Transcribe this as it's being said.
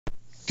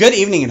Good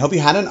evening and hope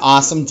you had an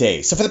awesome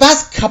day. So for the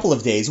past couple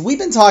of days, we've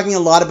been talking a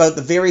lot about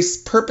the various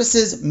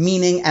purposes,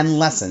 meaning, and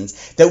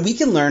lessons that we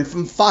can learn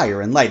from fire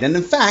and light. And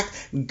in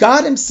fact,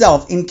 God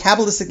himself in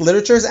Kabbalistic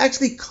literature is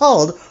actually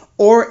called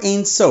Or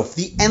Ein Sof,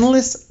 the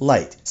endless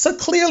light. So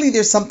clearly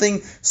there's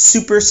something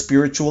super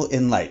spiritual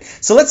in light.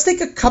 So let's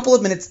take a couple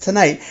of minutes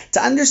tonight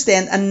to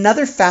understand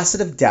another facet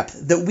of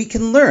depth that we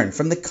can learn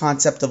from the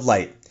concept of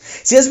light.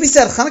 See, as we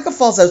said, Hanukkah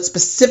falls out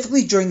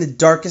specifically during the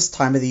darkest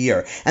time of the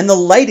year, and the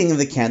lighting of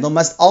the candle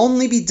must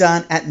only be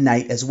done at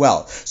night as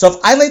well. So if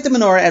I light the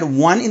menorah at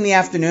 1 in the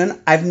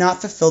afternoon, I've not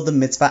fulfilled the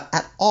mitzvah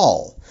at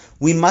all.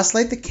 We must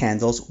light the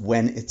candles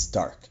when it's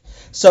dark.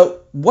 So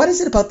what is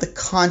it about the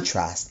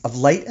contrast of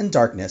light and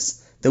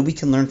darkness that we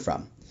can learn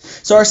from?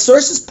 So our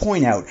sources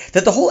point out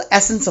that the whole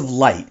essence of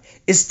light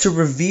is to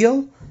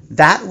reveal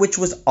that which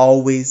was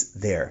always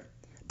there,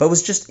 but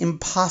was just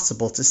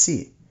impossible to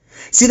see.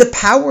 See, the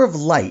power of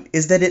light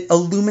is that it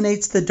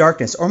illuminates the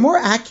darkness, or more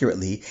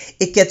accurately,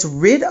 it gets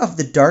rid of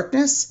the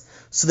darkness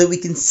so that we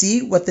can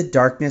see what the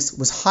darkness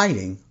was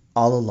hiding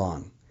all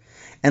along.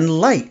 And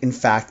light, in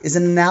fact, is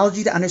an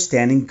analogy to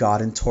understanding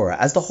God and Torah,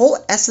 as the whole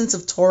essence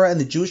of Torah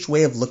and the Jewish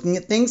way of looking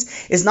at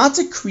things is not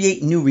to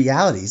create new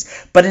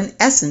realities, but in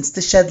essence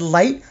to shed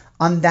light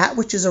on that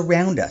which is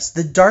around us,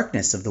 the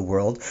darkness of the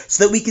world,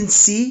 so that we can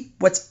see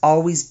what's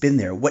always been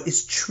there, what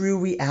is true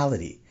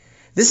reality.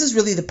 This is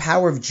really the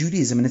power of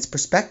Judaism and its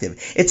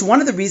perspective. It's one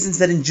of the reasons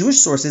that in Jewish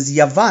sources,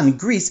 Yavan,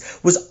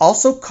 Greece, was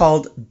also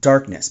called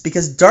darkness,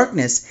 because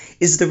darkness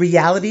is the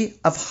reality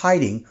of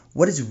hiding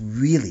what's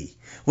really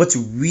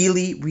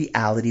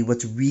reality,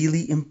 what's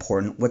really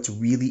important, what's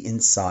really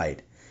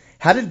inside.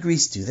 How did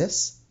Greece do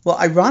this? Well,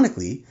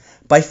 ironically,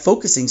 by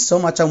focusing so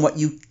much on what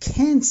you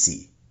can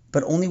see,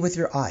 but only with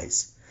your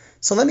eyes.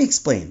 So let me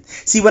explain.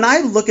 See, when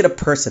I look at a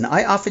person,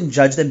 I often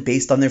judge them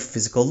based on their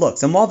physical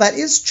looks. And while that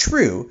is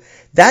true,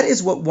 that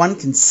is what one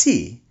can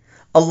see.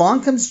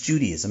 Along comes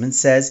Judaism and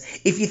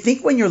says, if you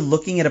think when you're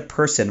looking at a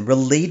person,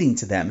 relating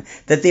to them,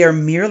 that they are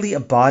merely a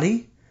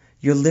body,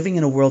 you're living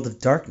in a world of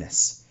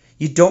darkness.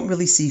 You don't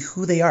really see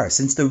who they are,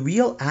 since the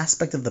real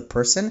aspect of the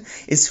person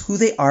is who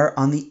they are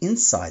on the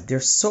inside,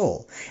 their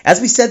soul. As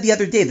we said the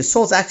other day, the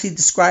soul is actually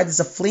described as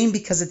a flame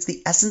because it's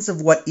the essence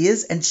of what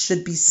is and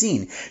should be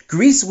seen.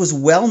 Greece was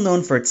well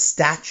known for its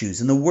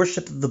statues and the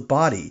worship of the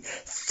body,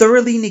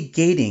 thoroughly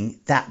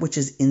negating that which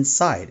is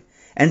inside.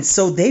 And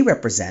so they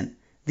represent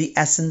the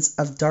essence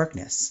of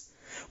darkness.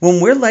 When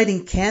we're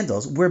lighting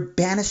candles, we're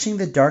banishing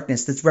the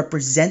darkness that's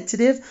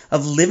representative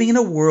of living in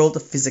a world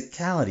of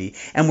physicality,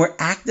 and we're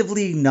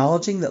actively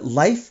acknowledging that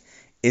life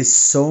is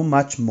so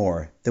much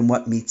more than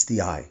what meets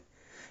the eye.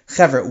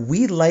 However,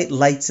 we light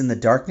lights in the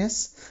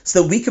darkness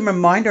so that we can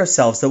remind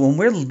ourselves that when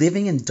we're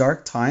living in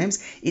dark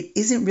times, it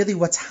isn't really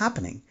what's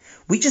happening.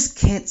 We just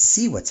can't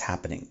see what's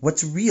happening,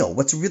 what's real,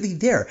 what's really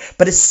there.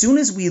 But as soon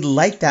as we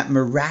light that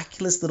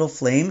miraculous little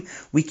flame,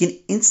 we can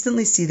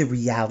instantly see the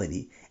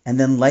reality. And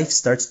then life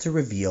starts to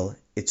reveal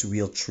its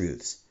real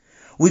truths.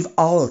 We've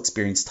all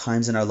experienced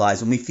times in our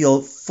lives when we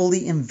feel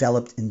fully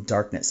enveloped in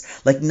darkness,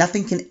 like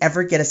nothing can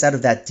ever get us out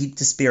of that deep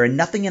despair and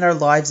nothing in our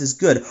lives is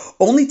good,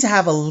 only to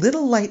have a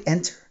little light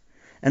enter.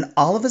 And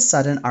all of a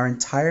sudden, our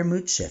entire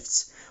mood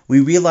shifts.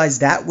 We realize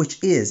that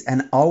which is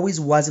and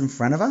always was in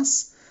front of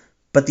us,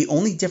 but the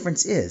only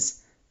difference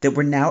is that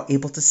we're now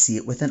able to see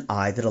it with an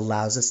eye that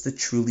allows us to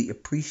truly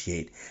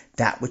appreciate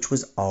that which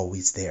was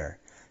always there.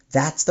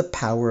 That's the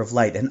power of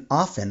light, and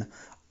often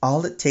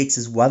all it takes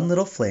is one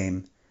little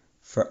flame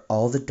for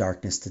all the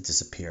darkness to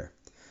disappear.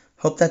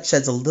 Hope that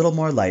sheds a little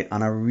more light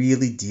on a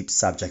really deep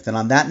subject. And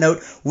on that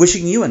note,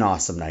 wishing you an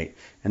awesome night,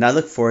 and I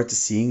look forward to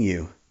seeing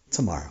you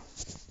tomorrow.